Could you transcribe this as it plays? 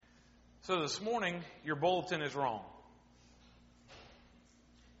So this morning, your bulletin is wrong.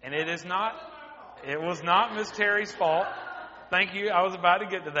 And it was not Miss Terry's fault. Thank you. I was about to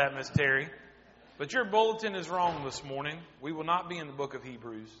get to that, Miss Terry. But your bulletin is wrong this morning. We will not be in the book of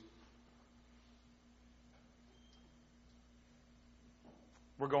Hebrews.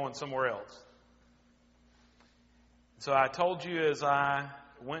 We're going somewhere else. So I told you as I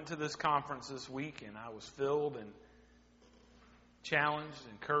went to this conference this week, and I was filled and challenged,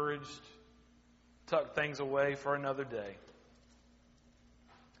 encouraged, tucked things away for another day.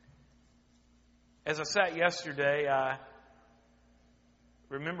 As I sat yesterday, I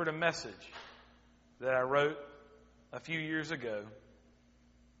remembered a message that I wrote a few years ago.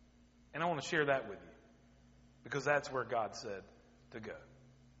 And I want to share that with you, because that's where God said to go.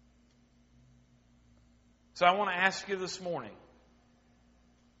 So I want to ask you this morning,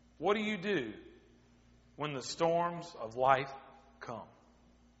 what do you do when the storms of life come?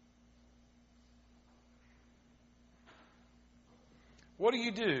 What do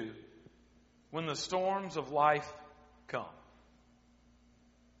you do when the storms of life come?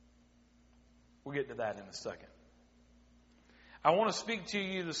 We'll get to that in a second. I want to speak to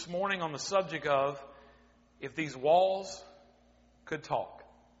you this morning on the subject of if these walls could talk.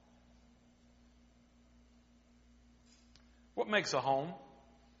 What makes a home?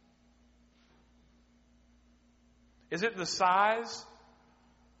 Is it the size?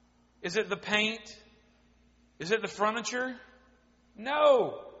 Is it the paint? Is it the furniture?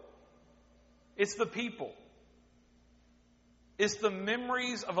 No. It's the people. It's the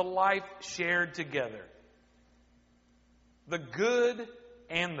memories of a life shared together. The good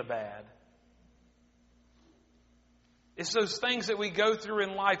and the bad. It's those things that we go through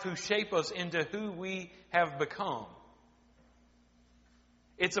in life who shape us into who we have become.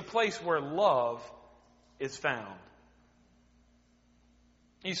 It's a place where love is found.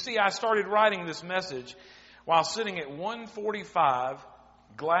 You see, I started writing this message while sitting at 145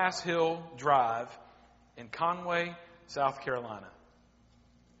 Glass Hill Drive in Conway, South Carolina,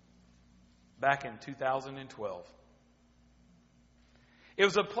 back in 2012. It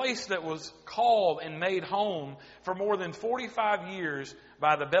was a place that was called and made home for more than 45 years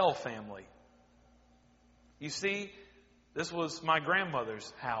by the Bell family. You see, this was my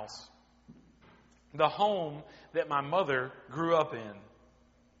grandmother's house, the home that my mother grew up in.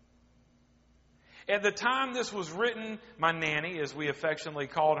 At the time this was written, my nanny, as we affectionately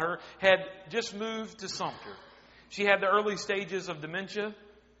called her, had just moved to Sumter. She had the early stages of dementia,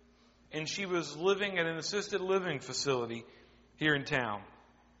 and she was living at an assisted living facility here in town.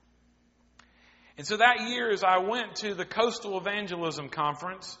 And so that year, as I went to the Coastal Evangelism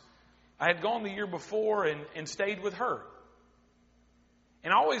Conference, I had gone the year before and stayed with her.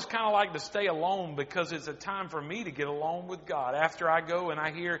 And I always kind of like to stay alone because it's a time for me to get alone with God. After I go and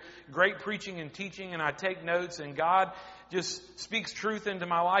I hear great preaching and teaching and I take notes and God just speaks truth into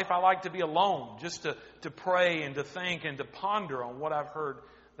my life, I like to be alone just to pray and to think and to ponder on what I've heard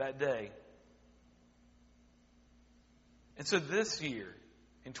that day. And so this year,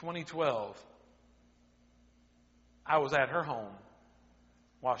 in 2012, I was at her home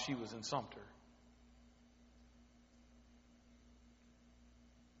while she was in Sumter.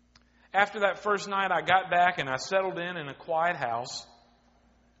 After that first night, I got back and I settled in a quiet house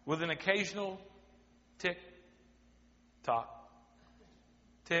with an occasional tick-tock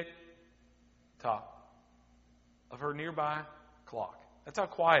of her nearby clock. That's how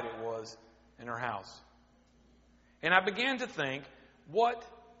quiet it was in her house. And I began to think, what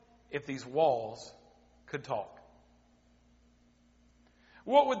if these walls could talk?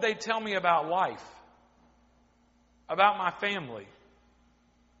 What would they tell me about life? About my family?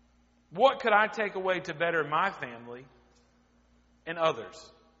 What could I take away to better my family and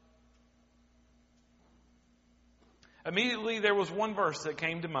others? Immediately, there was one verse that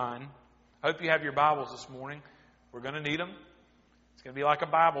came to mind. I hope you have your Bibles this morning. We're going to need them. It's going to be like a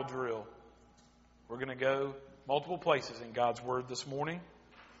Bible drill. We're going to go multiple places in God's Word this morning.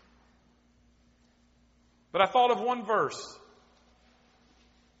 But I thought of one verse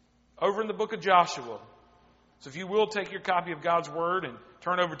over in the book of Joshua. So if you will take your copy of God's Word and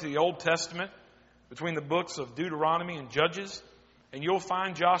turn over to the Old Testament between the books of Deuteronomy and Judges, and you'll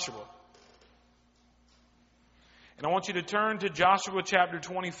find Joshua. And I want you to turn to Joshua chapter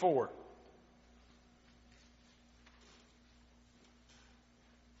 24.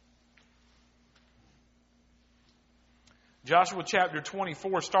 Joshua chapter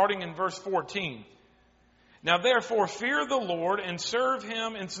 24, starting in verse 14. Now therefore fear the Lord and serve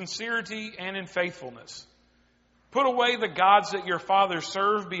Him in sincerity and in faithfulness. Put away the gods that your fathers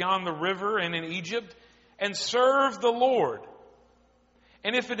served beyond the river and in Egypt, and serve the Lord.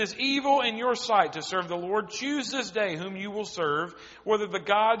 And if it is evil in your sight to serve the Lord, choose this day whom you will serve, whether the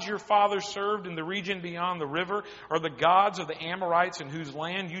gods your fathers served in the region beyond the river, or the gods of the Amorites in whose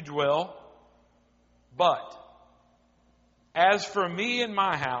land you dwell. But as for me and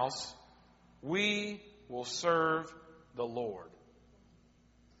my house, we will serve the Lord.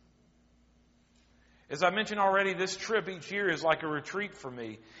 As I mentioned already, this trip each year is like a retreat for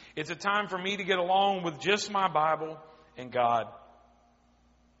me. It's a time for me to get along with just my Bible and God.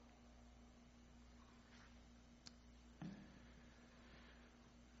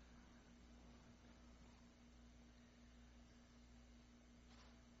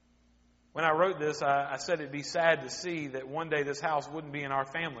 When I wrote this, I said it'd be sad to see that one day this house wouldn't be in our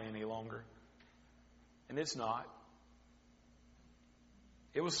family any longer. And it's not.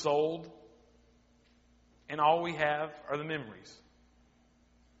 It was sold, and all we have are the memories.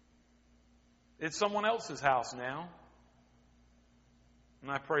 It's someone else's house now, and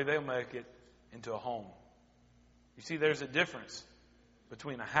I pray they'll make it into a home. You see, there's a difference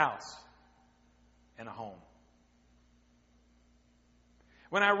between a house and a home.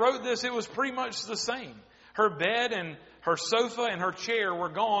 When I wrote this, it was pretty much the same. Her bed and her sofa and her chair were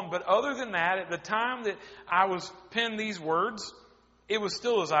gone, but other than that, at the time that I was penned these words, it was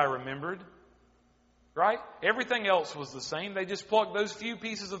still as I remembered. Right? Everything else was the same. They just plucked those few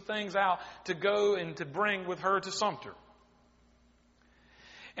pieces of things out to go and to bring with her to Sumter.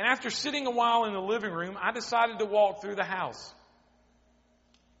 And after sitting a while in the living room, I decided to walk through the house.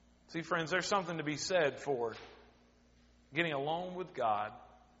 See, friends, there's something to be said for getting alone with God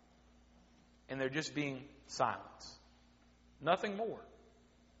and there just being silence. Nothing more.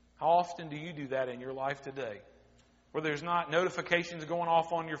 How often do you do that in your life today? Where there's not notifications going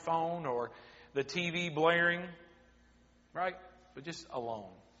off on your phone or the TV blaring, right? But just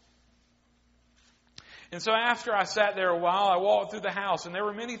alone. And so after I sat there a while, I walked through the house, and there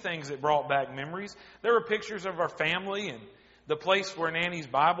were many things that brought back memories. There were pictures of our family and the place where Nanny's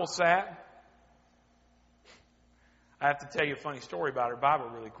Bible sat. I have to tell you a funny story about her Bible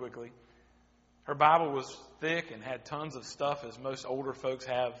really quickly. Her Bible was thick and had tons of stuff, as most older folks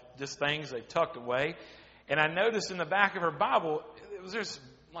have, just things they tucked away. And I noticed in the back of her Bible, it was just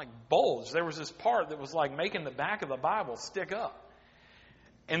like bulge. There was this part that was like making the back of the Bible stick up.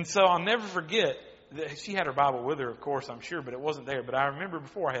 And so I'll never forget that she had her Bible with her, of course, I'm sure, but it wasn't there. But I remember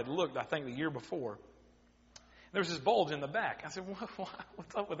before I had looked, I think the year before, there was this bulge in the back. I said,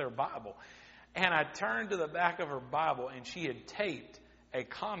 what's up with her Bible? And I turned to the back of her Bible, and she had taped a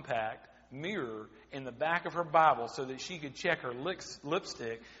compact mirror in the back of her Bible so that she could check her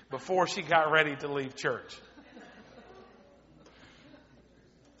lipstick before she got ready to leave church.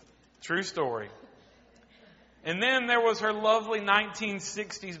 True story. And then there was her lovely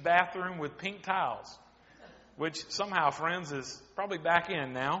 1960s bathroom with pink tiles, which somehow, friends, is probably back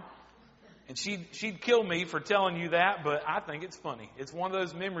in now. And she'd kill me for telling you that, but I think it's funny. It's one of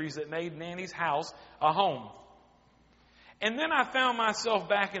those memories that made Nanny's house a home. And then I found myself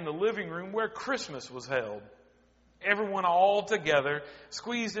back in the living room where Christmas was held. Everyone all together,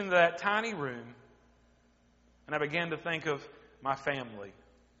 squeezed into that tiny room. And I began to think of my family,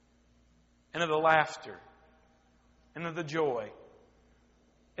 and of the laughter, and of the joy,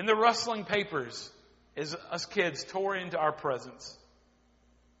 and the rustling papers as us kids tore into our presents.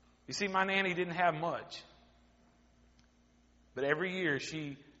 You see, my Nanny didn't have much, but every year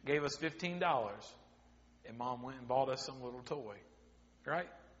she gave us $15, and Mom went and bought us some little toy, right?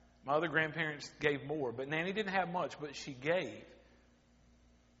 My other grandparents gave more, but Nanny didn't have much, but she gave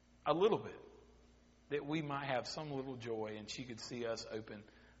a little bit that we might have some little joy and she could see us open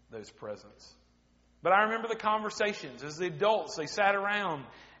those presents. But I remember the conversations as the adults, they sat around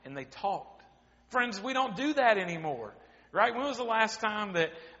and they talked. Friends, we don't do that anymore, right? When was the last time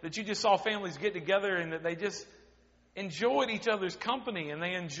that you just saw families get together and that they just enjoyed each other's company and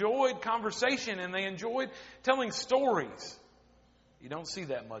they enjoyed conversation and they enjoyed telling stories? You don't see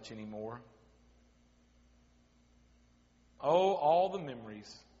that much anymore. Oh, all the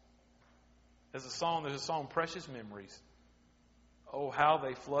memories. There's a song, Precious Memories. Oh, how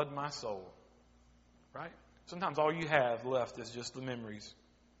they flood my soul. Right? Sometimes all you have left is just the memories.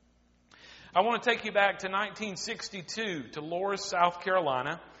 I want to take you back to 1962 to Loris, South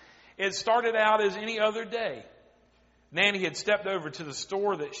Carolina. It started out as any other day. Nanny had stepped over to the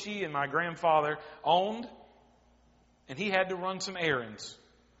store that she and my grandfather owned, and he had to run some errands.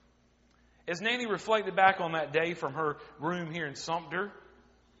 As Nanny reflected back on that day from her room here in Sumter,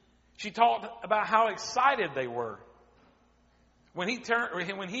 she talked about how excited they were. When he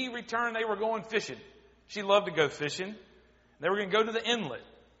returned, they were going fishing. She loved to go fishing. They were going to go to the inlet.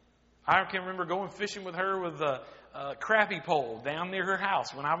 I can remember going fishing with her with crappie pole down near her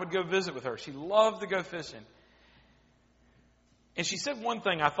house when I would go visit with her. She loved to go fishing. And she said one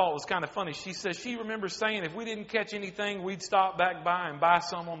thing I thought was kind of funny. She said she remembers saying if we didn't catch anything, we'd stop back by and buy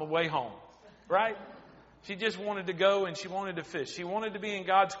some on the way home. Right? She just wanted to go and she wanted to fish. She wanted to be in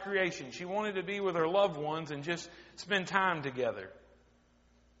God's creation. She wanted to be with her loved ones and just spend time together.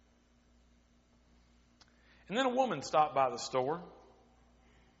 And then a woman stopped by the store.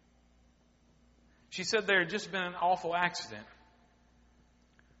 She said there had just been an awful accident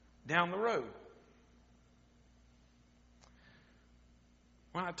down the road.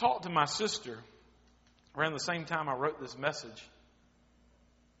 When I talked to my sister around the same time I wrote this message,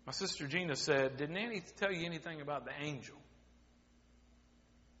 my sister Gina said, "Did Nanny tell you anything about the angel?"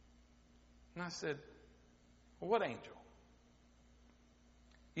 And I said, "Well, what angel?"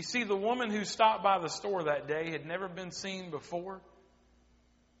 You see, the woman who stopped by the store that day had never been seen before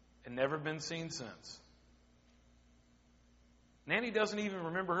and never been seen since. Nanny doesn't even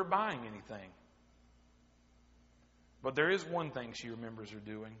remember her buying anything. But there is one thing she remembers her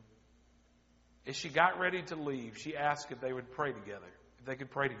doing. As she got ready to leave, she asked if they would pray together, if they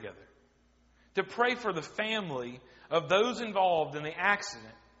could pray together. To pray for the family of those involved in the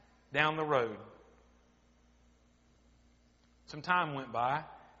accident down the road. Some time went by,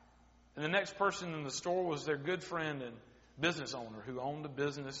 and the next person in the store was their good friend and business owner who owned the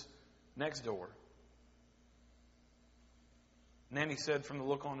business next door. Nanny said from the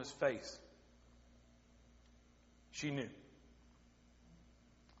look on his face, she knew.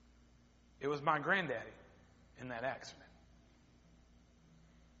 It was my granddaddy in that accident.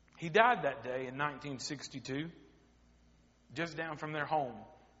 He died that day in 1962, just down from their home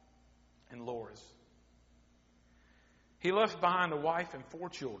in Loris. He left behind a wife and 4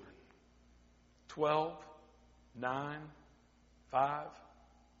 children, 12, 9, 5,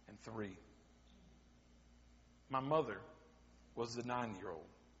 and 3. My mother was the 9-year-old.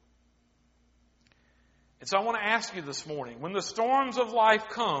 And so I want to ask you this morning, when the storms of life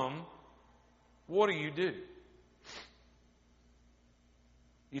come, what do?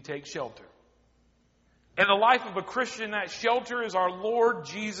 You take shelter. In the life of a Christian, that shelter is our Lord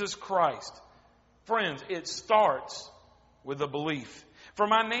Jesus Christ. Friends, it starts with a belief. For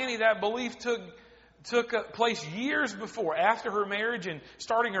my nanny, that belief took place years before, after her marriage and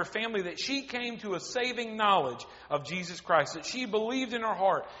starting her family, that she came to a saving knowledge of Jesus Christ, that she believed in her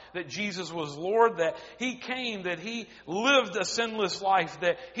heart that Jesus was Lord, that He came, that He lived a sinless life,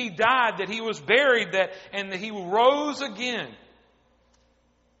 that He died, that He was buried, and that He rose again,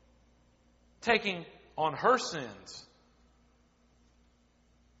 taking on her sins,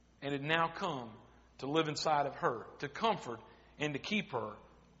 and had now come to live inside of her, to comfort and to keep her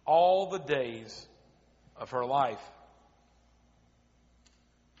all the days of her life.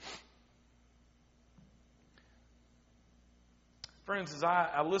 Friends, as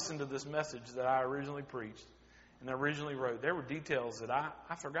I listened to this message that I originally preached and originally wrote, there were details that I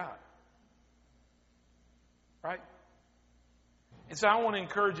forgot. Right? And so I want to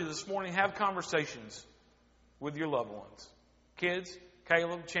encourage you this morning, have conversations with your loved ones. Kids,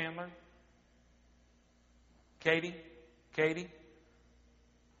 Caleb, Chandler, Katie,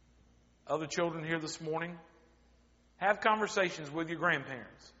 other children here this morning. Have conversations with your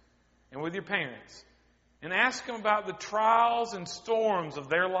grandparents and with your parents. And ask them about the trials and storms of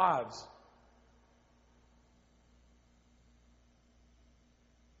their lives.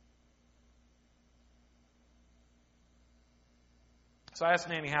 So I asked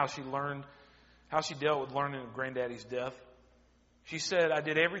Nanny how she dealt with learning of Granddaddy's death. She said, "I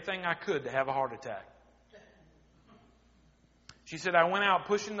did everything I could to have a heart attack." She said, "I went out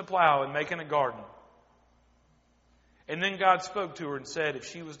pushing the plow and making a garden. And then God spoke to her and said, if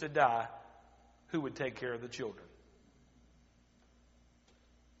she was to die, who would take care of the children?"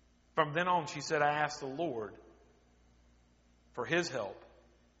 From then on, she said, I asked the Lord for His help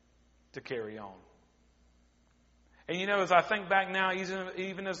to carry on. And you know, as I think back now,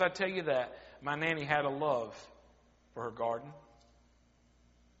 even as I tell you that, my nanny had a love for her garden.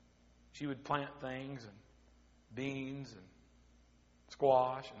 She would plant things and beans and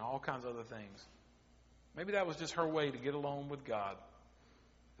squash and all kinds of other things. Maybe that was just her way to get along with God.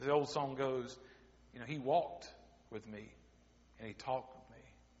 As the old song goes, He walked with me and He talked with me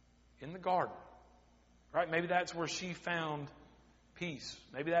in the garden. Right? Maybe that's where she found peace.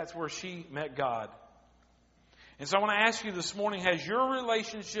 Maybe that's where she met God. And so I want to ask you this morning, has your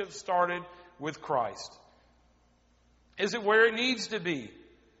relationship started with Christ? Is it where it needs to be?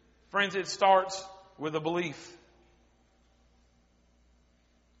 Friends, it starts with a belief.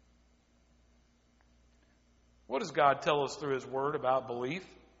 What does God tell us through His Word about belief?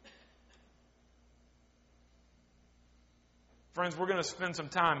 Friends, we're going to spend some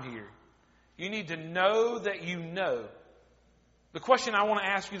time here. You need to know that you know. The question I want to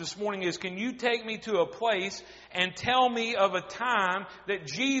ask you this morning is, can you take me to a place and tell me of a time that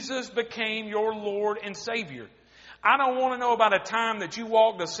Jesus became your Lord and Savior? I don't want to know about a time that you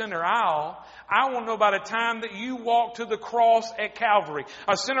walked the center aisle. I want to know about a time that you walked to the cross at Calvary.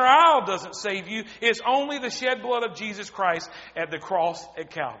 A center aisle doesn't save you. It's only the shed blood of Jesus Christ at the cross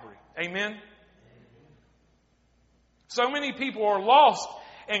at Calvary. Amen? So many people are lost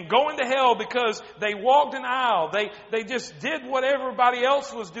and going to hell because they walked an aisle. They just did what everybody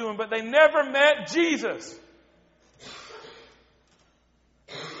else was doing, but they never met Jesus.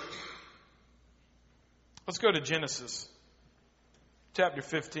 Let's go to Genesis chapter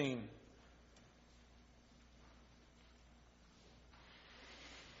 15.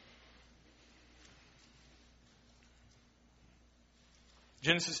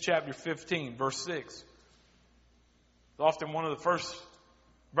 Genesis chapter 15, verse 6. It's often one of the first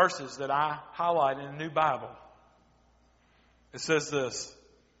verses that I highlight in the New Bible. It says this,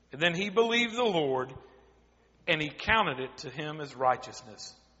 and then he believed the Lord, and he counted it to him as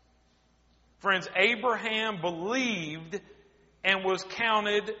righteousness. Friends, Abraham believed and was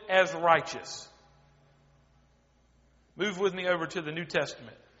counted as righteous. Move with me over to the New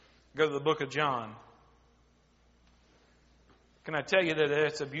Testament. Go to the book of John. Can I tell you that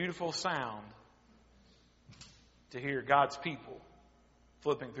it's a beautiful sound to hear God's people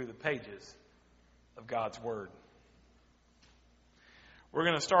flipping through the pages of God's Word. We're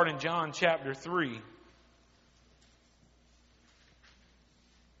going to start in John chapter 3.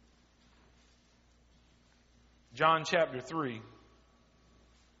 John chapter 3.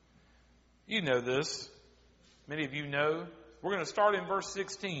 You know this. Many of you know. We're going to start in verse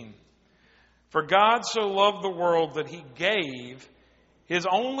 16. For God so loved the world that he gave his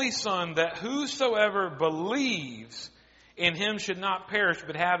only Son, that whosoever believes in him should not perish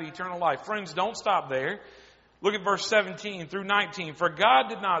but have eternal life. Friends, don't stop there. Look at verse 17 through 19. For God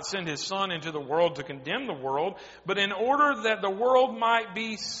did not send his Son into the world to condemn the world, but in order that the world might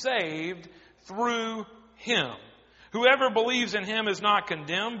be saved through him. Whoever believes in him is not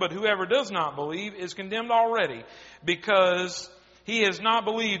condemned, but whoever does not believe is condemned already, because he has not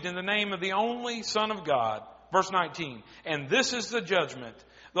believed in the name of the only Son of God. Verse 19. And this is the judgment.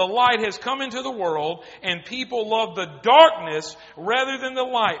 The light has come into the world, and people love the darkness rather than the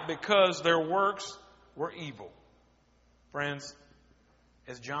light, because their works were evil. Friends,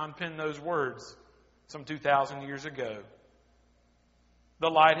 as John penned those words some 2,000 years ago, the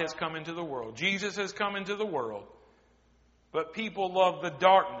light has come into the world. Jesus has come into the world. But people love the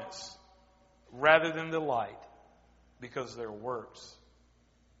darkness rather than the light, because their works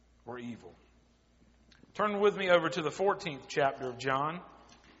were evil. Turn with me over to the 14th chapter of John.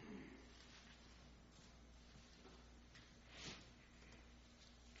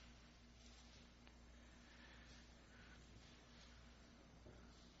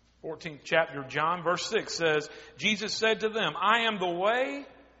 Chapter of John, verse 6 says, Jesus said to them, I am the way,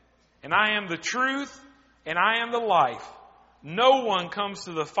 and I am the truth, and I am the life. No one comes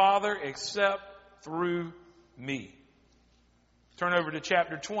to the Father except through me. Turn over to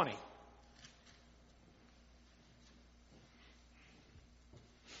chapter 20.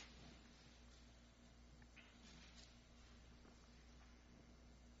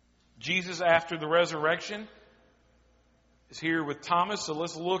 Jesus, after the resurrection, is here with Thomas. So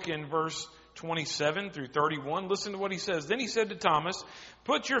let's look in verse 27 through 31. Listen to what he says. Then he said to Thomas,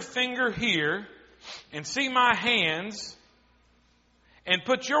 put your finger here and see my hands, and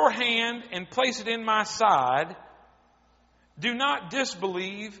put your hand and place it in my side. Do not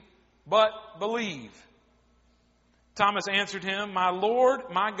disbelieve, but believe. Thomas answered him, my Lord,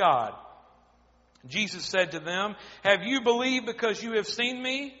 my God. Jesus said to them, have you believed because you have seen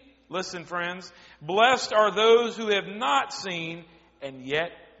me? Listen, friends, blessed are those who have not seen and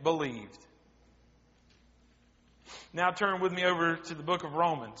yet believed. Now turn with me over to the book of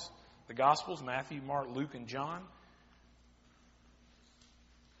Romans. The Gospels, Matthew, Mark, Luke, and John.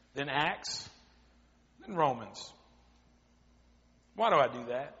 Then Acts. Then Romans. Why do I do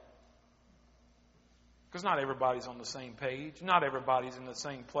that? Because not everybody's on the same page. Not everybody's in the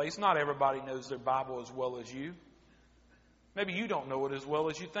same place. Not everybody knows their Bible as well as you. Maybe you don't know it as well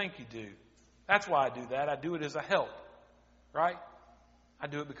as you think you do. That's why I do that. I do it as a help. Right? I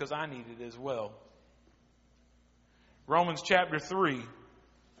do it because I need it as well. Romans chapter 3,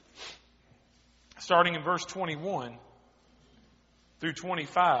 starting in verse 21 through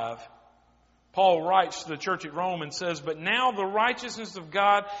 25, Paul writes to the church at Rome and says, but now the righteousness of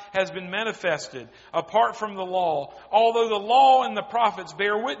God has been manifested apart from the law, although the law and the prophets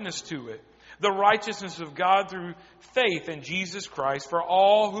bear witness to it. the righteousness of God through faith in Jesus Christ for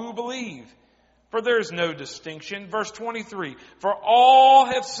all who believe. For there is no distinction. Verse 23, for all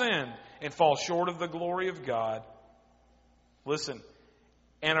have sinned and fall short of the glory of God. Listen,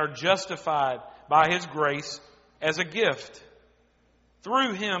 and are justified by His grace as a gift.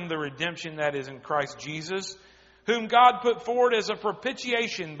 Through Him the redemption that is in Christ Jesus, whom God put forward as a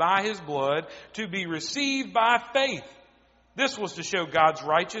propitiation by His blood to be received by faith. This was to show God's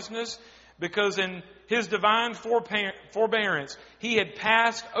righteousness, because in His divine forbearance He had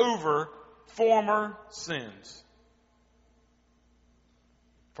passed over former sins.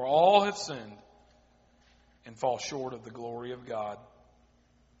 For all have sinned and fall short of the glory of God.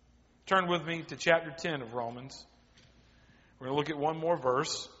 Turn with me to chapter 10 of Romans. We're going to look at one more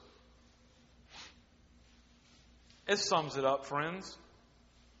verse. It sums it up, friends.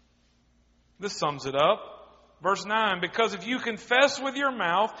 This sums it up. Verse 9, because if you confess with your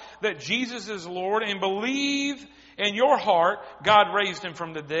mouth that Jesus is Lord and believe in your heart God raised Him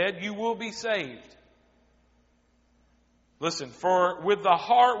from the dead, you will be saved. Listen, for with the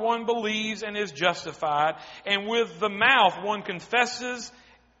heart one believes and is justified, and with the mouth one confesses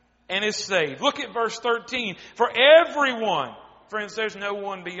and is saved. Look at verse 13. For everyone, friends, there's no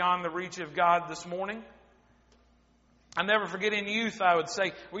one beyond the reach of God this morning. I never forget in youth I would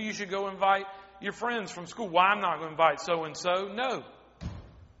say, well, you should go invite your friends from school. Why, I'm not going to invite so-and-so. No.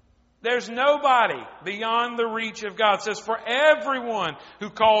 There's nobody beyond the reach of God. It says, for everyone who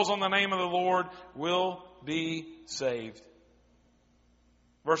calls on the name of the Lord will be saved.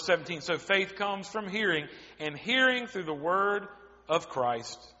 Verse 17, so faith comes from hearing, and hearing through the word of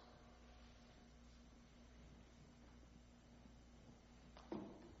Christ.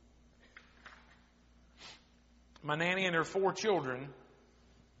 My nanny and her 4 children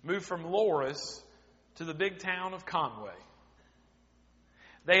moved from Loris to the big town of Conway.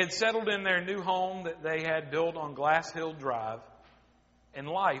 They had settled in their new home that they had built on Glass Hill Drive, and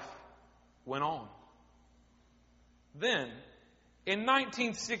life went on. Then, in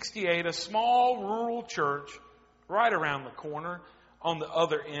 1968, a small rural church right around the corner on the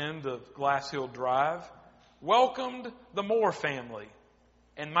other end of Glass Hill Drive welcomed the Moore family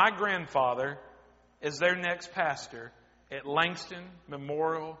and my grandfather as their next pastor at Langston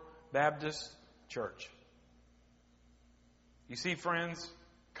Memorial Baptist Church. You see, friends,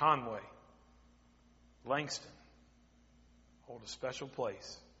 Conway, Langston hold a special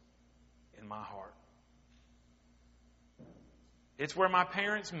place in my heart. It's where my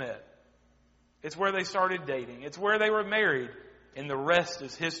parents met. It's where they started dating. It's where they were married. And the rest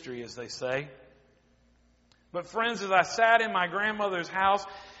is history, as they say. But friends, as I sat in my grandmother's house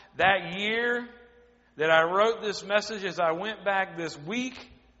that year that I wrote this message, as I went back this week,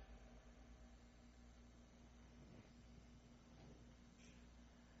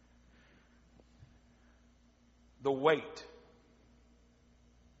 the weight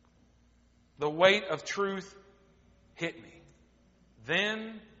of truth hit me.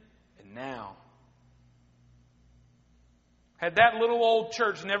 Then and now. Had that little old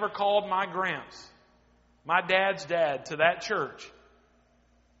church never called my Gramps, my dad's dad, to that church,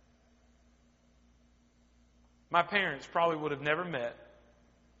 my parents probably would have never met,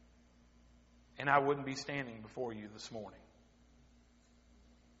 and I wouldn't be standing before you this morning.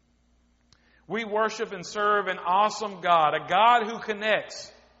 We worship and serve an awesome God, a God who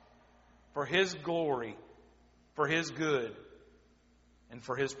connects for His glory, for His good, and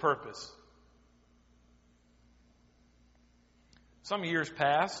for His purpose. Some years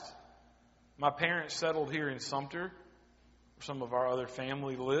passed. My parents settled here in Sumter, where some of our other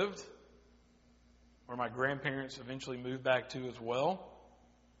family lived, where my grandparents eventually moved back to as well.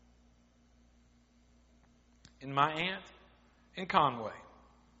 And my aunt in Conway.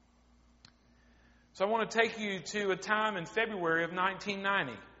 So I want to take you to a time in February of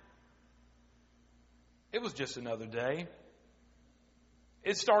 1990. It was just another day.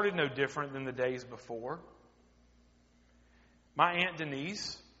 It started no different than the days before. My Aunt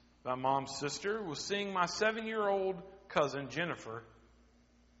Denise, my mom's sister, was seeing my 7-year-old cousin Jennifer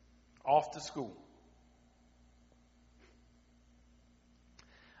off to school.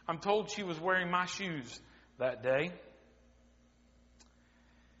 I'm told she was wearing my shoes that day.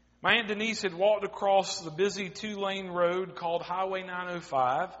 My Aunt Denise had walked across the busy 2-lane road called Highway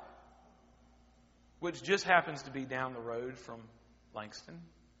 905, which just happens to be down the road from Langston.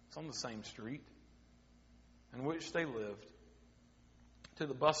 It's on the same street in which they lived, to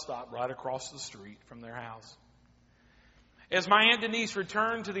the bus stop right across the street from their house. As my Aunt Denise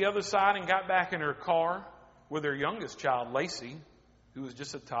returned to the other side and got back in her car with her youngest child, Lacey, who was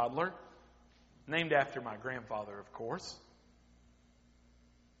just a toddler, named after my grandfather, of course,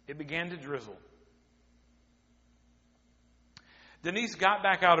 It began to drizzle. Denise got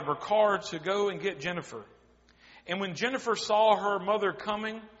back out of her car to go and get Jennifer. And when Jennifer saw her mother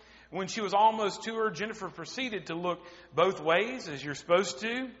coming, when she was almost to her, Jennifer proceeded to look both ways, as you're supposed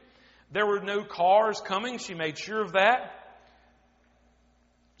to. There were no cars coming. She made sure of that.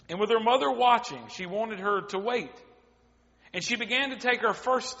 And with her mother watching, she wanted her to wait. And she began to take her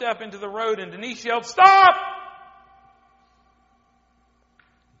first step into the road, and Denise yelled, "Stop!"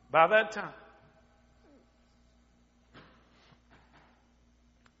 By that time,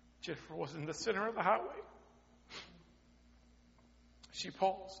 Jennifer was in the center of the highway. She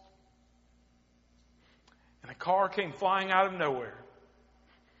paused. And a car came flying out of nowhere.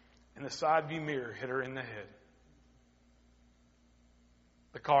 And the side view mirror hit her in the head.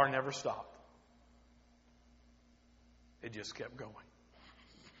 The car never stopped. It just kept going.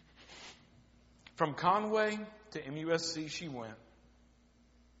 From Conway to MUSC she went.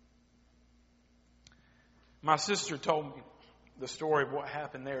 My sister told me the story of what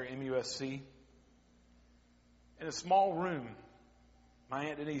happened there at MUSC. In a small room, my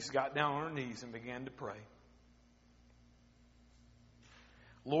Aunt Denise got down on her knees and began to pray.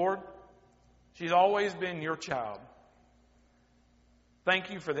 Lord, she's always been your child.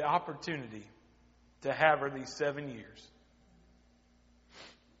 Thank you for the opportunity to have her these 7 years.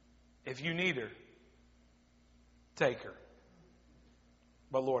 If you need her, take her.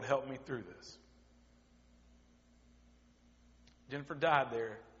 But Lord, help me through this. Jennifer died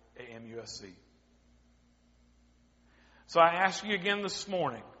there at MUSC. So I ask you again this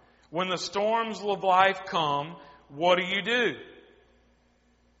morning, when the storms of life come, what do?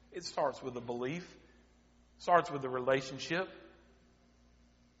 It starts with a belief. Starts with a relationship.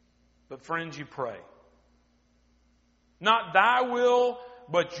 But friends, you pray. Not thy will,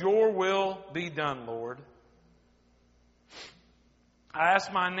 but your will be done, Lord. I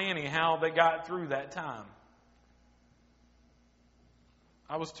asked my nanny how they got through that time.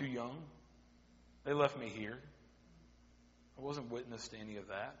 I was too young. They left me here. I wasn't witness to any of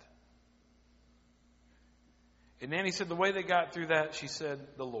that. And Nanny said the way they got through that, she said,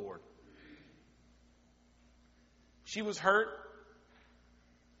 the Lord. She was hurt,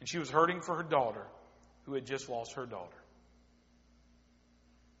 and she was hurting for her daughter, who had just lost her daughter.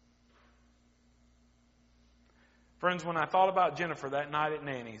 Friends, when I thought about Jennifer that night at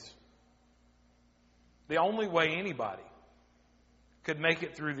Nanny's, the only way anybody could make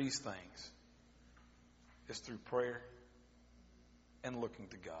it through these things is through prayer and looking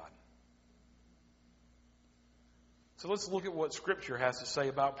to God. So let's look at what Scripture has to say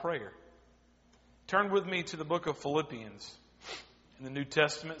about prayer. Turn with me to the book of Philippians in the New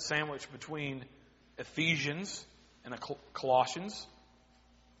Testament, sandwiched between Ephesians and Colossians.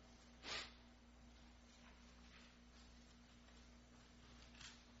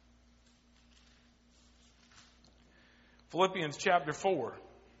 Philippians chapter 4.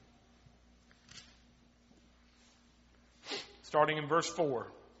 Starting in verse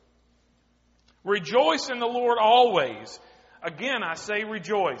 4. Rejoice in the Lord always. Again, I say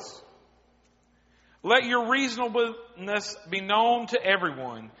rejoice. Let your reasonableness be known to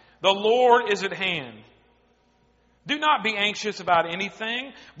everyone. The Lord is at hand. Do not be anxious about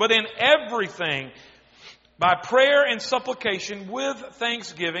anything, but in everything, by prayer and supplication with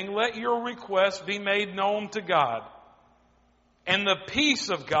thanksgiving, let your requests be made known to God. And the peace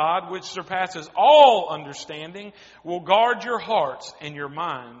of God, which surpasses all understanding, will guard your hearts and your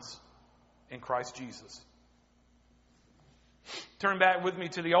minds in Christ Jesus. Turn back with me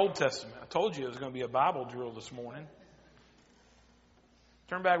to the Old Testament. I told you it was going to be a Bible drill this morning.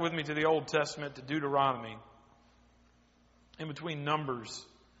 Turn back with me to the Old Testament, to Deuteronomy, in between Numbers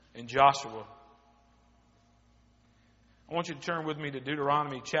and Joshua. I want you to turn with me to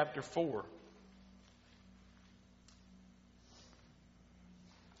Deuteronomy chapter 4.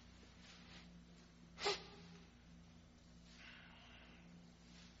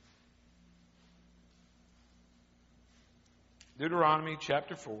 Deuteronomy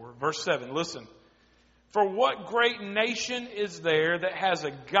chapter 4, verse 7. Listen. For what great nation is there that has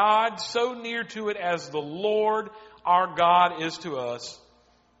a God so near to it as the Lord our God is to us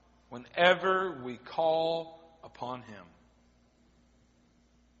whenever we call upon Him?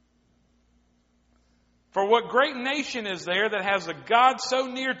 For what great nation is there that has a God so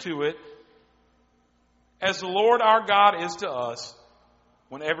near to it as the Lord our God is to us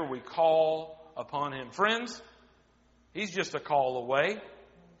whenever we call upon Him? Friends, He's just a call away.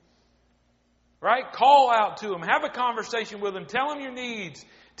 Right? Call out to Him. Have a conversation with Him. Tell Him your needs.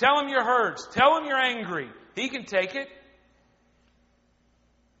 Tell Him your hurts. Tell Him you're angry. He can take it.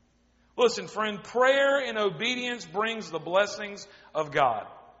 Listen, friend, prayer and obedience brings the blessings of God.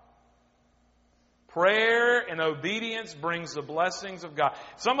 Prayer and obedience brings the blessings of God.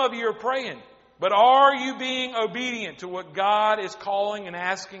 Some of you are praying, but are you being obedient to what God is calling and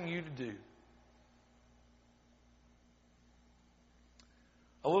asking you to do?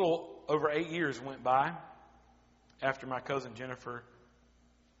 A little over 8 years went by after my cousin Jennifer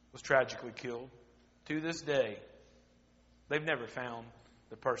was tragically killed. To this day, they've never found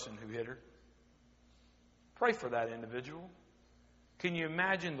the person who hit her. Pray for that individual. Can you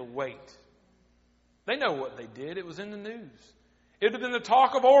imagine the weight? They know what they did. It was in the news. It would have been the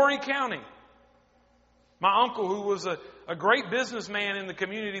talk of Horry County. My uncle, who was a great businessman in the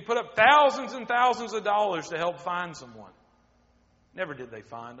community, put up thousands and thousands of dollars to help find someone. Never did they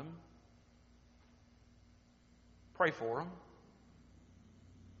find them. Pray for them.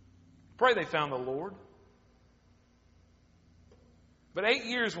 Pray they found the Lord. But 8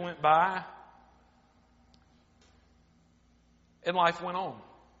 years went by, and life went on.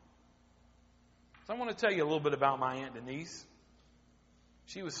 So I want to tell you a little bit about my Aunt Denise.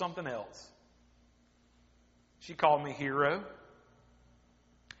 She was something else. She called me hero.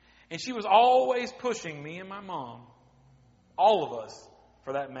 And she was always pushing me and my mom, all of us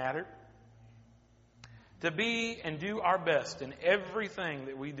for that matter, to be and do our best in everything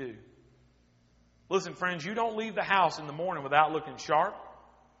that we do. Listen, friends, you don't leave the house in the morning without looking sharp,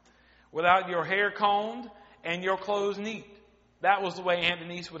 without your hair combed, and your clothes neat. That was the way Aunt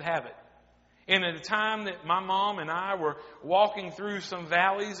Denise would have it. And at the time that my mom and I were walking through some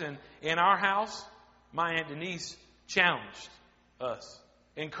valleys in our house, my Aunt Denise challenged us,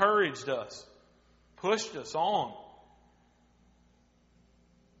 encouraged us, pushed us on.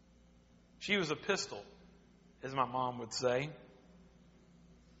 She was a pistol, as my mom would say.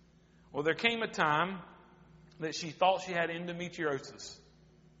 Well, there came a time that she thought she had endometriosis.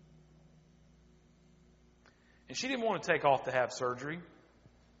 And she didn't want to take off to have surgery.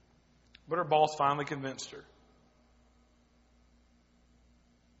 But her boss finally convinced her.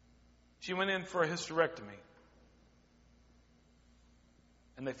 She went in for a hysterectomy.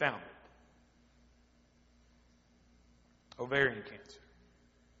 And they found it. Ovarian cancer.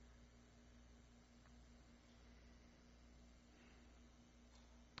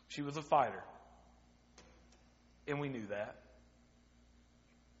 She was a fighter. And we knew that.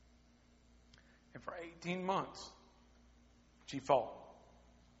 And for 18 months, she fought.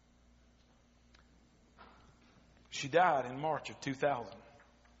 She died in March of 2000.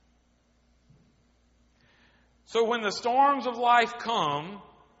 So when the storms of life come,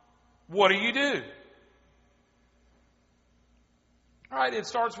 what do you do? All right, it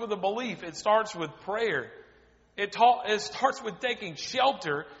starts with a belief. It starts with prayer. It starts with taking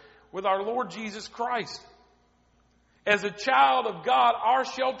shelter with our Lord Jesus Christ. As a child of God, our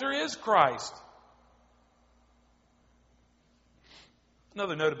shelter is Christ.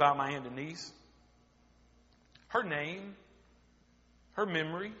 Another note about my Aunt Denise. Her name, her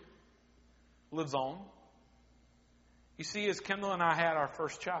memory lives on. You see, as Kendall and I had our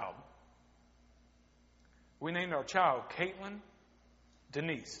first child, we named our child Caitlin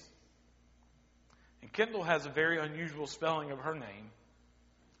Denise. And Kendall has a very unusual spelling of her name.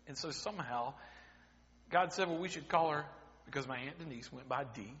 And so somehow, God said, well, we should call her, because my Aunt Denise went by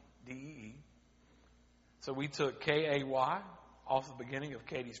D-E-E. So we took K-A-Y off the beginning of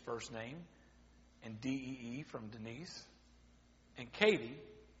Katie's first name, and D-E-E from Denise. And Katie,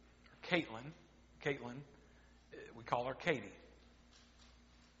 or Caitlin, we call her Katie.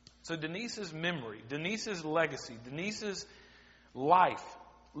 So Denise's memory, Denise's legacy, Denise's life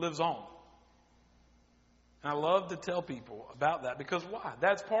lives on. And I love to tell people about that, because why?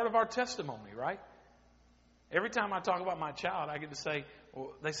 That's part of our testimony, right? Every time I talk about my child, I get to say,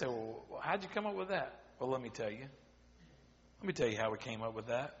 well, they say, well, how'd you come up with that? Well, let me tell you. Let me tell you how we came up with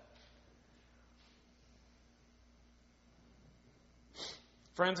that.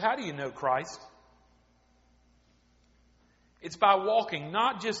 Friends, how do you know Christ? It's by walking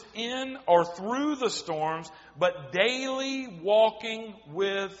not just in or through the storms, but daily walking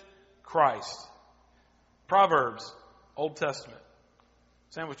with Christ. Proverbs, Old Testament,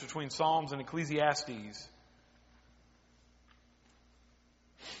 sandwiched between Psalms and Ecclesiastes.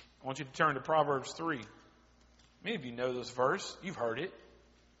 I want you to turn to Proverbs 3. Many of you know this verse. You've heard it.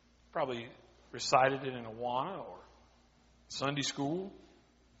 Probably recited it in Awana or Sunday school.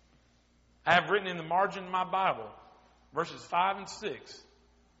 I have written in the margin of my Bible, verses 5 and 6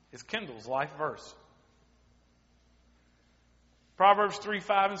 is Kendall's life verse. Proverbs 3,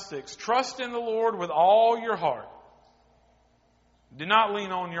 5 and 6. Trust in the Lord with all your heart. Do not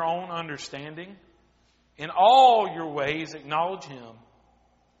lean on your own understanding. In all your ways acknowledge Him,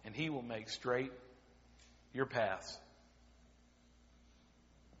 and He will make straight your paths.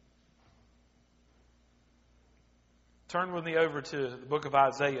 Turn with me over to the book of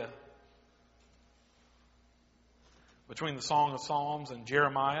Isaiah. Between the Song of Psalms and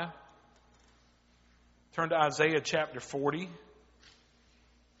Jeremiah. Turn to Isaiah chapter 40.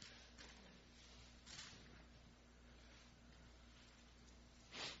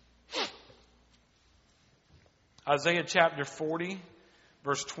 Isaiah chapter 40,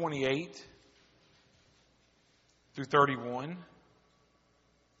 verse 28 through 31.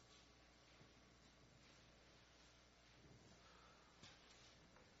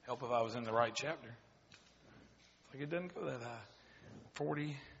 Help if I was in the right chapter. Like it doesn't go that high.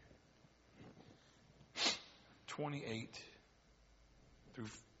 40, 28 through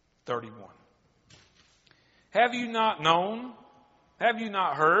 31. Have you not known? Have you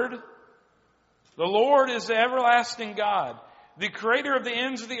not heard? The Lord is the everlasting God, the creator of the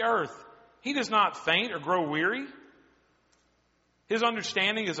ends of the earth. He does not faint or grow weary. His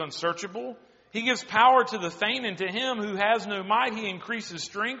understanding is unsearchable. He gives power to the faint, and to him who has no might he increases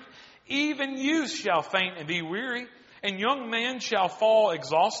strength. Even youth shall faint and be weary, and young men shall fall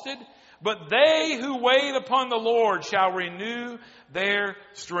exhausted. But they who wait upon the Lord shall renew their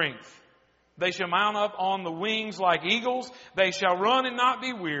strength. They shall mount up on the wings like eagles. They shall run and not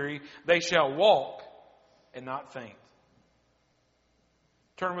be weary. They shall walk and not faint.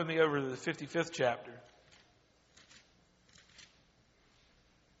 Turn with me over to the 55th chapter.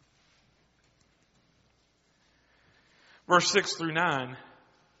 Verse 6 through 9.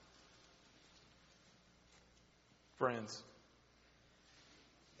 Friends,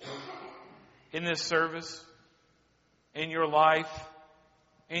 in this service, in your life,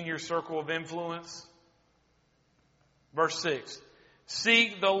 in your circle of influence, verse 6,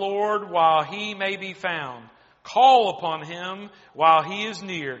 seek the Lord while he may be found. Call upon him while he is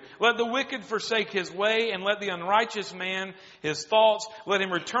near. Let the wicked forsake his way, and let the unrighteous man his thoughts. Let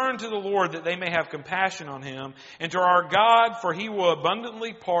him return to the Lord, that they may have compassion on him, and to our God, for he will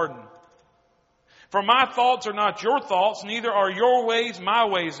abundantly pardon. For my thoughts are not your thoughts, neither are your ways my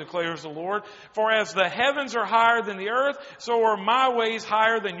ways, declares the Lord. For as the heavens are higher than the earth, so are my ways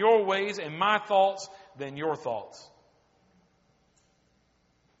higher than your ways, and my thoughts than your thoughts.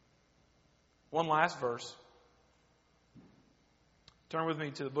 One last verse. Turn with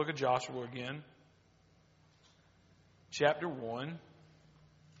me to the book of Joshua again. Chapter 1.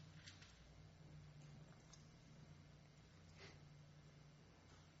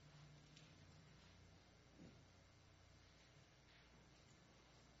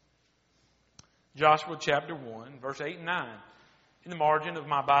 Joshua chapter 1, verse 8 and 9. In the margin of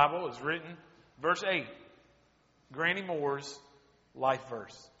my Bible is written, verse 8, Granny Moore's life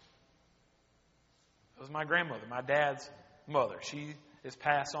verse. That was my grandmother, my dad's mother. She is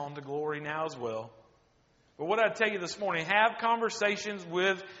passed on to glory now as well. But what I tell you this morning, have conversations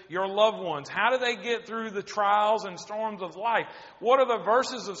with your loved ones. How do they get through the trials and storms of life? What are the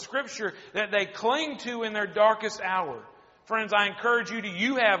verses of Scripture that they cling to in their darkest hour? Friends, I encourage you, do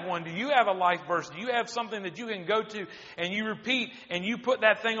you have one? Do you have a life verse? Do you have something that you can go to and you repeat and you put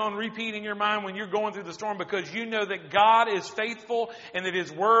that thing on repeat in your mind when you're going through the storm because you know that God is faithful and that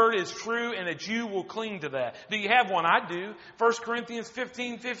His Word is true and that you will cling to that? Do you have one? I do. 1 Corinthians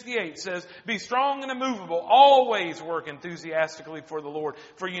 15:58 says, be strong and immovable, always work enthusiastically for the Lord,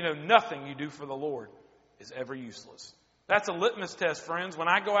 for you know nothing you do for the Lord is ever useless. That's a litmus test, friends. When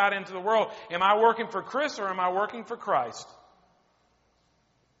I go out into the world, am I working for Chris or am I working for Christ?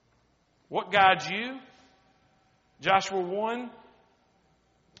 What guides you? Joshua 1,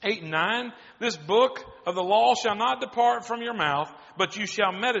 8 and 9. This book of the law shall not depart from your mouth, but you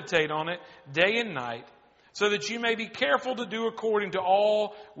shall meditate on it day and night, so that you may be careful to do according to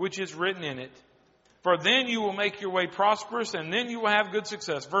all which is written in it. For then you will make your way prosperous, and then you will have good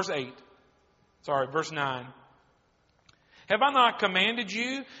success. Verse 9. Have I not commanded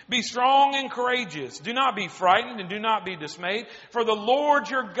you? Be strong and courageous. Do not be frightened and do not be dismayed. For the Lord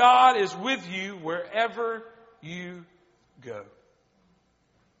your God is with you wherever you go.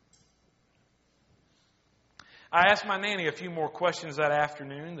 I asked my nanny a few more questions that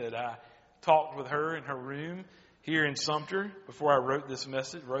afternoon that I talked with her in her room here in Sumter before I wrote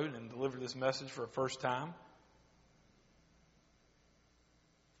and delivered this message for the first time.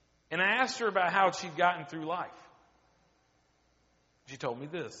 And I asked her about how she'd gotten through life. She told me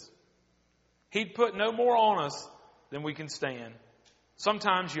this. He'd put no more on us than we can stand.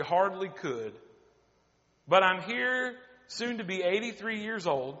 Sometimes you hardly could. But I'm here soon to be 83 years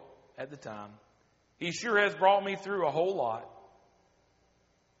old at the time. He sure has brought me through a whole lot.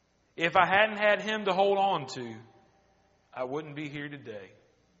 If I hadn't had him to hold on to, I wouldn't be here today.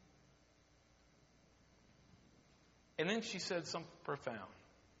 And then she said something profound.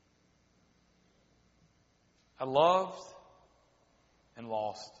 I loved and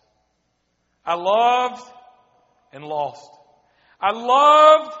lost. I loved and lost. I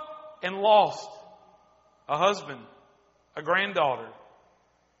loved and lost a husband, a granddaughter,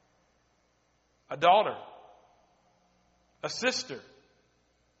 a daughter, a sister,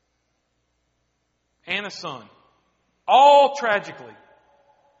 and a son. All tragically.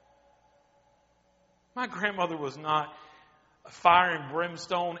 My grandmother was not a fire and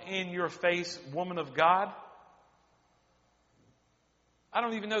brimstone, in your face woman of God. I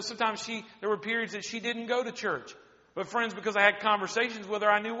don't even know. Sometimes there were periods that she didn't go to church. But friends, because I had conversations with her,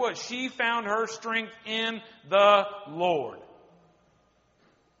 I knew what? She found her strength in the Lord.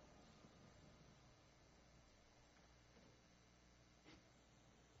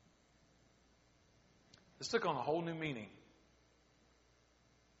 This took on a whole new meaning.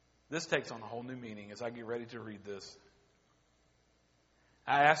 This takes on a whole new meaning as I get ready to read this.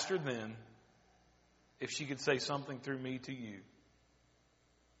 I asked her then if she could say something through me to you.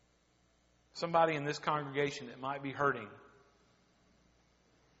 Somebody in this congregation that might be hurting.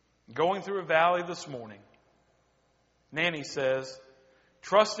 Going through a valley this morning. Nanny says,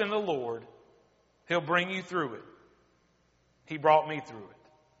 trust in the Lord. He'll bring you through it. He brought me through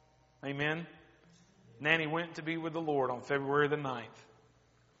it. Amen. Nanny went to be with the Lord on February the 9th,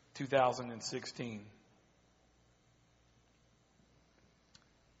 2016.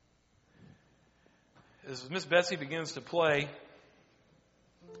 As Miss Bessie begins to play,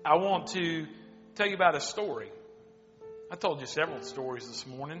 I want to tell you about a story. I told you several stories this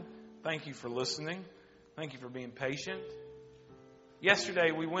morning. Thank you for listening. Thank you for being patient. Yesterday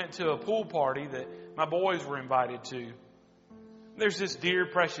we went to a pool party that my boys were invited to. There's this dear,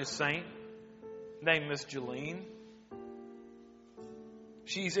 precious saint named Miss Jolene.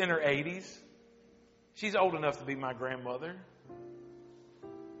 She's in her 80s. She's old enough to be my grandmother.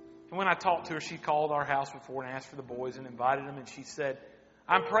 And when I talked to her, she called our house before and asked for the boys and invited them. And she said,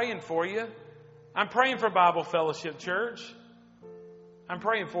 I'm praying for you. I'm praying for Bible Fellowship Church. I'm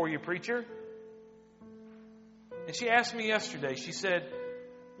praying for you, preacher. And she asked me yesterday, she said,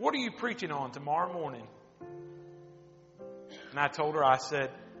 what are you preaching on tomorrow morning? And I told her, I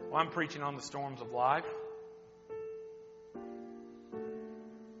said, well, I'm preaching on the storms of life.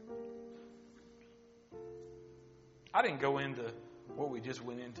 I didn't go into what we just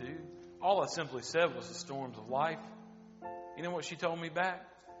went into. All I simply said was the storms of life. You know what she told me back?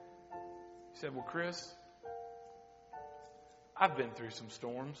 She said, well, Chris, I've been through some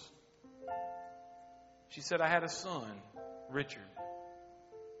storms. She said, I had a son, Richard.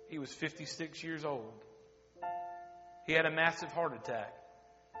 He was 56 years old. He had a massive heart attack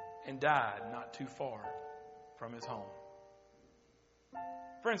and died not too far from his home.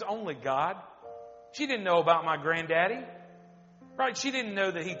 Friends, only God. She didn't know about my granddaddy. Right? She didn't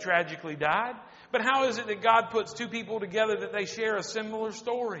know that he tragically died. But how is it that God puts two people together that they share a similar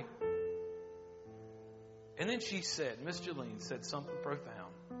story? And then she said, Miss Jolene said something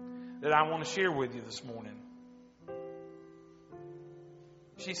profound that I want to share with you this morning.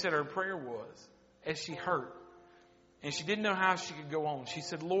 She said her prayer was, as she hurt, and she didn't know how she could go on. She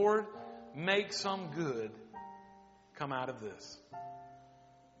said, Lord, make some good come out of this.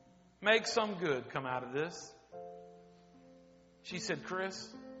 Make some good come out of this. She said, Chris,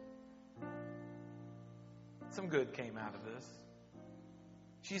 some good came out of this.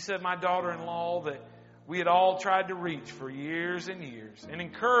 She said, my daughter-in-law that we had all tried to reach for years and years and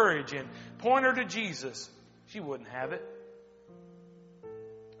encourage and point her to Jesus, she wouldn't have it.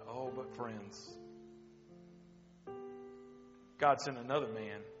 Oh, but friends, God sent another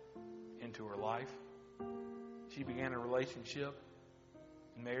man into her life. She began a relationship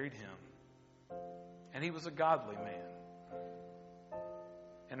and married him. And he was a godly man.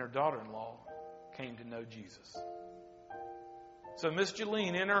 And her daughter-in-law came to know Jesus. So Miss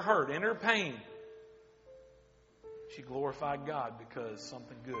Jolene, in her hurt, in her pain, she glorified God because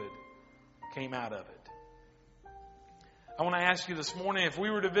something good came out of it. I want to ask you this morning, if we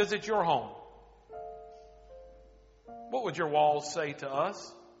were to visit your home, what would your walls say to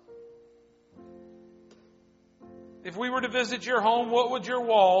us? If we were to visit your home, what would your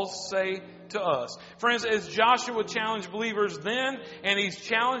walls say to us? Friends, as Joshua challenged believers then, and he's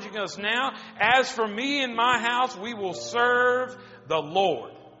challenging us now, as for me and my house, we will serve the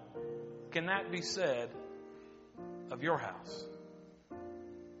Lord. Can that be said of your house?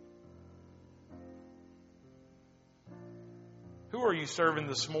 Who are you serving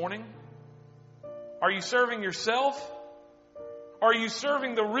this morning? Are you serving yourself? Are you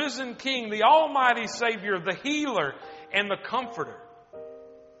serving the risen King, the Almighty Savior, the healer, and the comforter?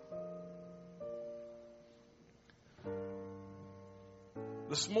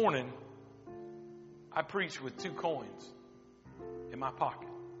 This morning, I preached with 2 coins in my pocket.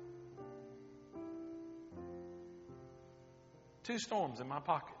 2 storms in my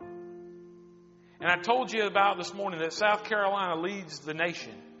pocket. And I told you about this morning that South Carolina leads the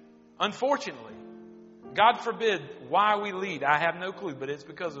nation. Unfortunately, God forbid why we lead. I have no clue, but it's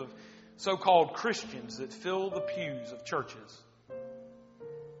because of so-called Christians that fill the pews of churches.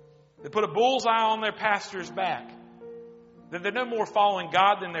 They put a bullseye on their pastor's back. That they're no more following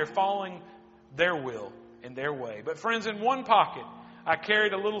God than they're following their will and their way. But friends, in one pocket, I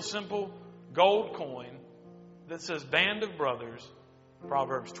carried a little simple gold coin that says Band of Brothers,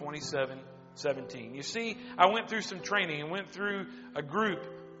 Proverbs 27:17. You see, I went through some training and went through a group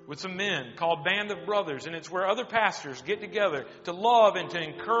with some men called Band of Brothers, and it's where other pastors get together to love and to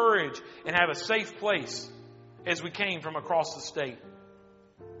encourage and have a safe place as we came from across the state.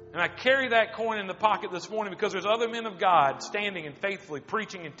 And I carry that coin in the pocket this morning because there's other men of God standing and faithfully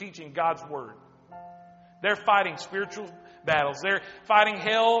preaching and teaching God's Word. They're fighting spiritual battles. They're fighting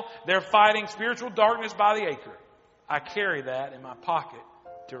hell. They're fighting spiritual darkness by the acre. I carry that in my pocket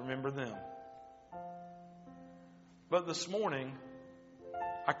to remember them. But this morning,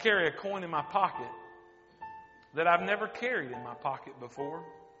 I carry a coin in my pocket that I've never carried in my pocket before.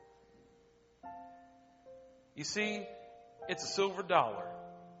 You see, it's a silver dollar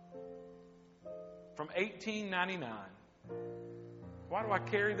from 1899. Why do I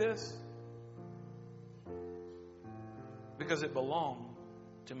carry this? Because it belonged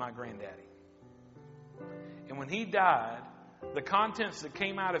to my granddaddy. And when he died, the contents that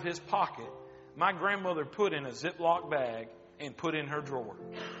came out of his pocket, my grandmother put in a Ziploc bag and put in her drawer.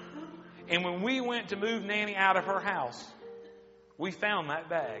 And when we went to move Nanny out of her house, we found that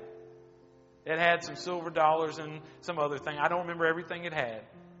bag. It had some silver dollars and some other thing. I don't remember everything it had.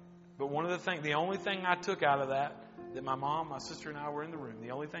 But the only thing I took out of that my mom, my sister, and I were in the room,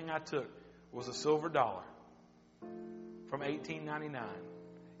 the only thing I took was a silver dollar from 1899.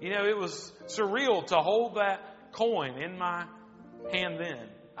 You know, it was surreal to hold that coin in my hand then.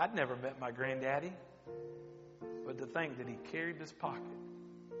 I'd never met my granddaddy. But to think that he carried this coin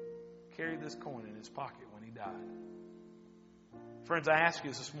in his pocket when he died. Friends, I ask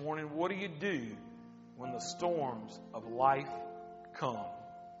you this morning, what do you do when the storms of life come?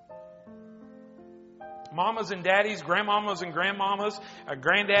 Mamas and daddies, grandmamas and grandmamas,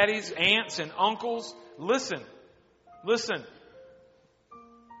 granddaddies, aunts and uncles, listen.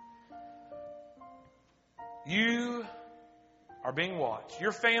 You are being watched.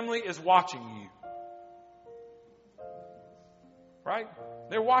 Your family is watching you. Right?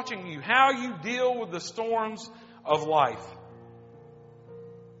 They're watching you. How you deal with the storms of life.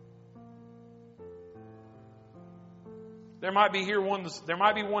 There might be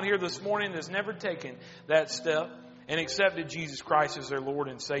one here this morning that's never taken that step and accepted Jesus Christ as their Lord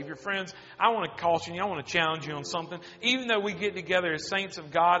and Savior. Friends, I want to caution you. I want to challenge you on something. Even though we get together as saints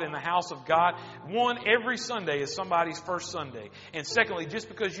of God in the house of God, one, every Sunday is somebody's first Sunday. And secondly, just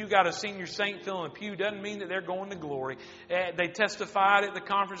because you got a senior saint filling a pew doesn't mean that they're going to glory. They testified at the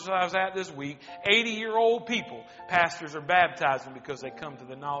conference I was at this week. 80-year-old people, pastors are baptizing because they come to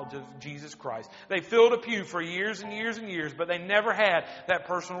the knowledge of Jesus Christ. They filled a pew for years and years and years, but they never had that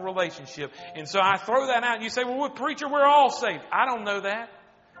personal relationship. And so I throw that out and you say, well, what preacher? We're all saved. I don't know that.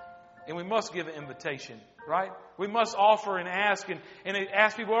 And we must give an invitation, right? We must offer and ask and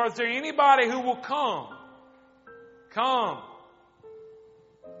ask people, is there anybody who will come? Come.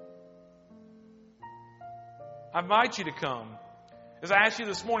 I invite you to come. As I asked you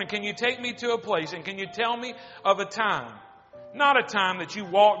this morning, can you take me to a place and can you tell me of a time? Not a time that you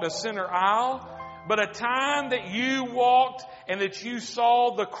walked a center aisle, but a time that you walked and that you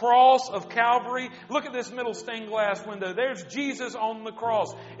saw the cross of Calvary. Look at this middle stained glass window. There's Jesus on the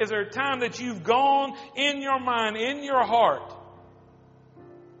cross. Is there a time that you've gone in your mind, in your heart,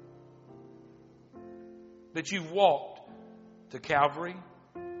 that you've walked to Calvary?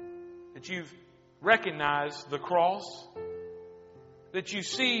 That you've recognized the cross? That you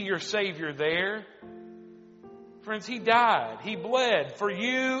see your Savior there? Friends, He died. He bled for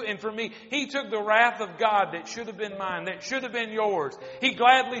you and for me. He took the wrath of God that should have been mine, that should have been yours. He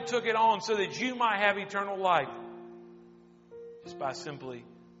gladly took it on so that you might have eternal life. Just by simply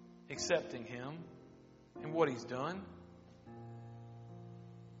accepting Him and what He's done.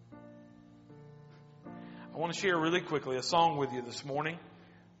 I want to share really quickly a song with you this morning.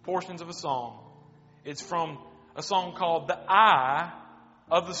 Portions of a song. It's from a song called The Eye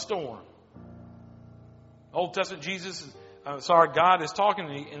of the Storm. Old Testament God is talking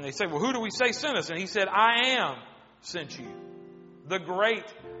to me, and they say, well, who do we say sent us? And He said, I am sent you. The great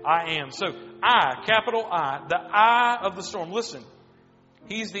I am. So, I, capital I, the eye of the storm. Listen,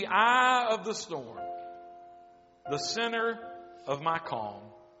 He's the eye of the storm. the center of my calm,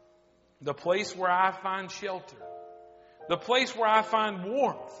 the place where I find shelter, the place where I find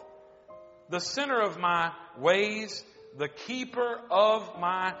warmth, the center of my ways, the keeper of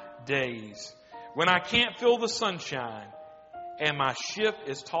my days. When I can't feel the sunshine and my ship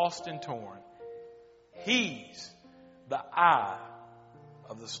is tossed and torn, He's the eye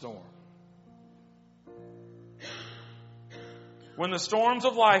of the storm. When the storms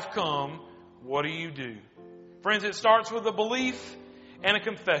of life come, what do? Friends, it starts with a belief and a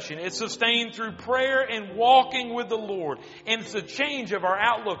confession. It's sustained through prayer and walking with the Lord. And it's a change of our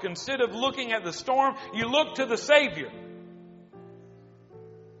outlook. Instead of looking at the storm, you look to the Savior.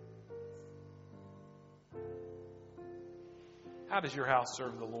 How does your house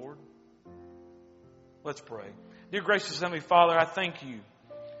serve the Lord? Let's pray. Dear gracious Heavenly Father, I thank you.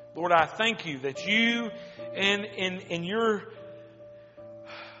 Lord, I thank you that you, in your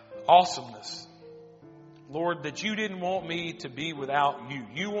awesomeness, Lord, that you didn't want me to be without you.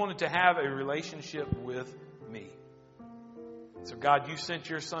 You wanted to have a relationship with me. So God, you sent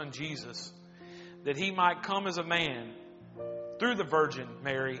your Son Jesus that He might come as a man through the Virgin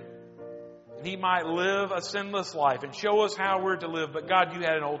Mary, and He might live a sinless life and show us how we're to live. But God, you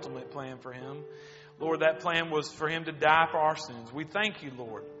had an ultimate plan for Him. Lord, that plan was for Him to die for our sins. We thank you,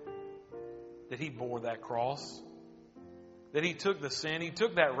 Lord, that He bore that cross, that He took the sin, He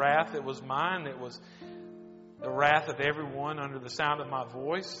took that wrath that was mine, that was the wrath of everyone under the sound of my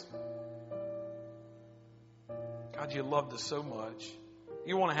voice. God, you loved us so much.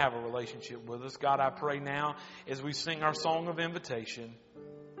 You want to have a relationship with us. God, I pray now as we sing our song of invitation,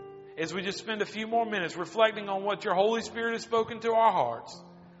 as we just spend a few more minutes reflecting on what your Holy Spirit has spoken to our hearts,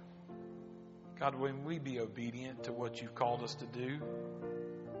 God, when we be obedient to what you've called us to do,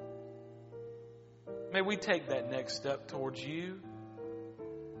 may we take that next step towards you.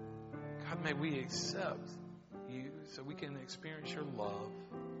 God, may we accept you so we can experience your love,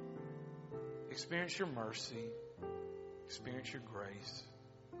 experience your mercy, experience your grace.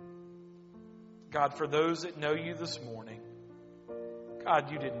 God, for those that know you this morning,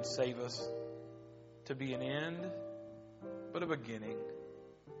 God, you didn't save us to be an end, but a beginning.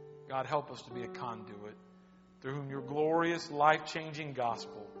 God, help us to be a conduit through whom your glorious, life-changing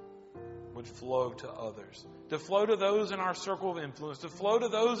gospel would flow to others, to flow to those in our circle of influence, to flow to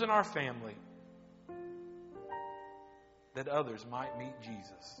those in our family, that others might meet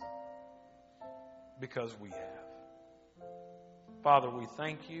Jesus because we have. Father, we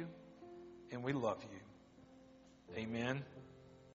thank you and we love you. Amen.